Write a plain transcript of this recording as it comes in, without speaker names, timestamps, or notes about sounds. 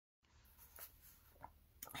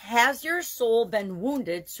Has your soul been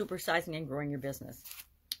wounded supersizing and growing your business?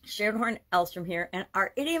 Sharon Horne-Ellstrom here, and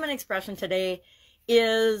our idiom and expression today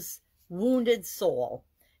is wounded soul.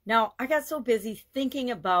 Now, I got so busy thinking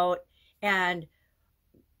about and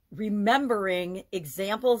remembering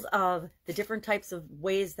examples of the different types of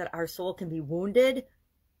ways that our soul can be wounded,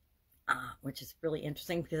 which is really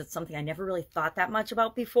interesting because it's something I never really thought that much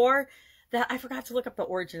about before, that I forgot to look up the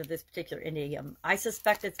origin of this particular idiom. I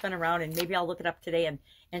suspect it's been around, and maybe I'll look it up today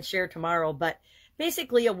and share tomorrow. But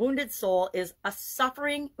basically, a wounded soul is a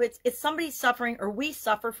suffering. It's somebody suffering, or we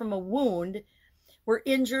suffer from a wound. We're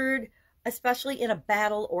injured, especially in a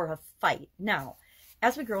battle or a fight. Now,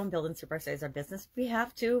 as we grow and build and supersize our business, we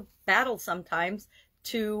have to battle sometimes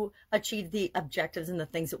to achieve the objectives and the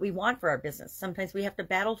things that we want for our business. Sometimes we have to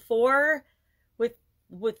battle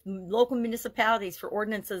with local municipalities for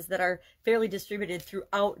ordinances that are fairly distributed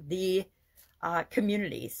throughout the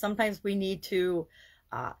community. Sometimes we need to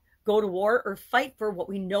go to war or fight for what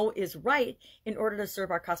we know is right in order to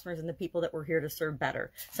serve our customers and the people that we're here to serve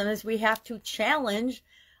better. Sometimes we have to challenge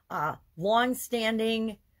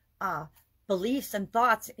long-standing beliefs and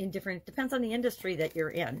thoughts in different, depends on the industry that you're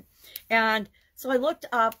in. And so I looked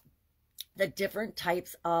up the different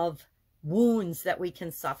types of wounds that we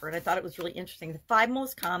can suffer, and I thought it was really interesting. The 5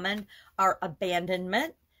 most common are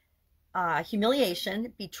abandonment,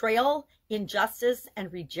 humiliation, betrayal, injustice,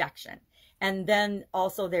 and rejection. And then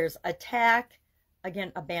also there's attack,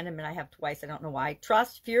 again, abandonment I have twice, I don't know why,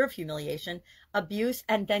 trust, fear of humiliation, abuse,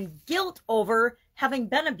 and then guilt over having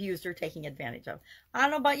been abused or taken advantage of. I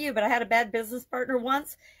don't know about you, but I had a bad business partner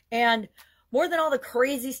once, and more than all the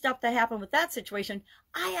crazy stuff that happened with that situation,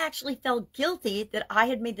 I actually felt guilty that I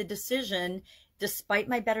had made the decision, despite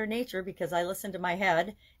my better nature, because I listened to my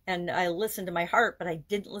head and I listened to my heart, but I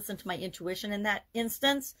didn't listen to my intuition in that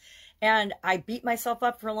instance. And I beat myself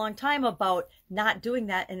up for a long time about not doing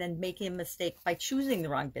that and then making a mistake by choosing the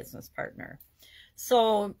wrong business partner.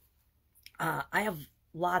 So I have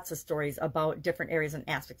lots of stories about different areas and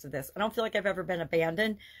aspects of this. I don't feel like I've ever been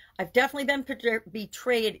abandoned. I've definitely been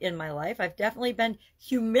betrayed in my life. I've definitely been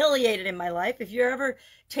humiliated in my life. If you're ever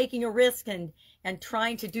taking a risk and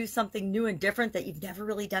trying to do something new and different that you've never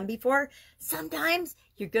really done before, sometimes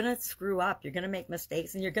you're going to screw up. You're going to make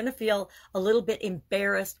mistakes, and you're going to feel a little bit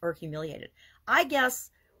embarrassed or humiliated. I guess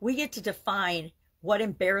we get to define what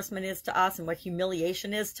embarrassment is to us and what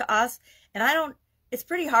humiliation is to us. And it's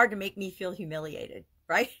pretty hard to make me feel humiliated,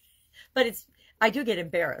 right? But I do get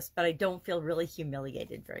embarrassed, but I don't feel really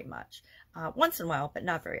humiliated very much. Once in a while, but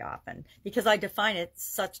not very often, because I define it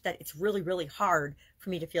such that it's really, really hard for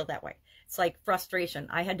me to feel that way. It's like frustration.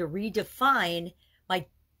 I had to redefine my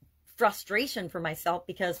frustration for myself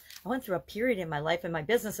because I went through a period in my life and my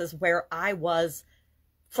businesses where I was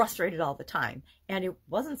frustrated all the time, and it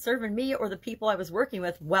wasn't serving me or the people I was working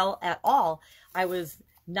with well at all. I was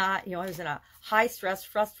not, I was in a high stress,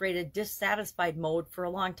 frustrated, dissatisfied mode for a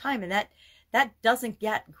long time, and that doesn't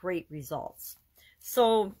get great results.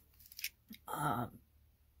 So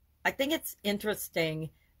I think it's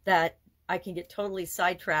interesting that I can get totally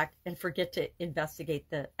sidetracked and forget to investigate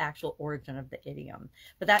the actual origin of the idiom.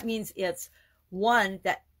 But that means it's one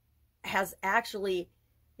that has actually,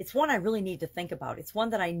 it's one I really need to think about. It's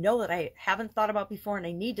one that I know that I haven't thought about before, and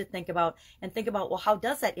I need to think about, well, how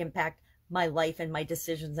does that impact my life and my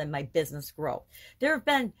decisions and my business growth? There have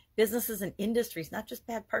been businesses and industries, not just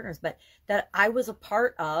bad partners, but that I was a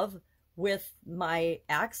part of with my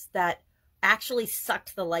ex that actually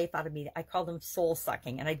sucked the life out of me. I call them soul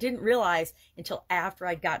sucking. And I didn't realize until after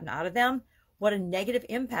I'd gotten out of them what a negative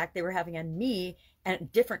impact they were having on me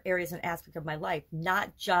and different areas and aspects of my life,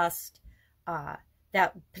 not just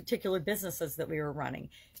that particular businesses that we were running.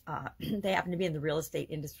 They happened to be in the real estate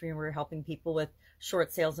industry, and we were helping people with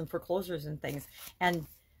short sales and foreclosures and things. And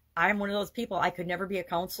I'm one of those people, I could never be a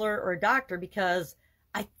counselor or a doctor because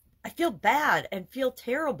I feel bad and feel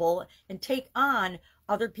terrible and take on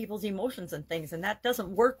other people's emotions and things. And that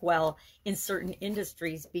doesn't work well in certain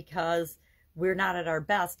industries because we're not at our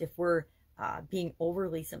best if we're being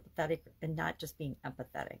overly sympathetic and not just being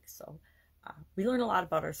empathetic. So we learn a lot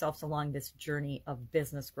about ourselves along this journey of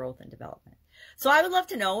business growth and development. So I would love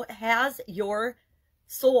to know, has your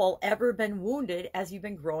soul ever been wounded as you've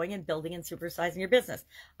been growing and building and supersizing your business?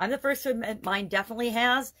 I'm the first to admit mine definitely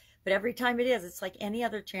has, but every time it is, it's like any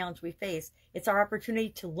other challenge we face. It's our opportunity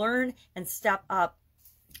to learn and step up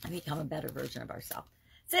and become a better version of ourselves.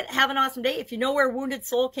 That's it. Have an awesome day. If you know where wounded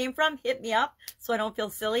soul came from, hit me up so I don't feel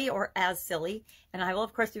silly or as silly. And I will,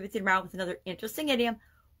 of course, be with you tomorrow with another interesting idiom.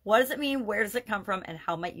 What does it mean? Where does it come from? And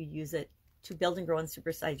how might you use it to build and grow and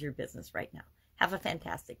supersize your business right now? Have a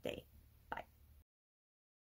fantastic day.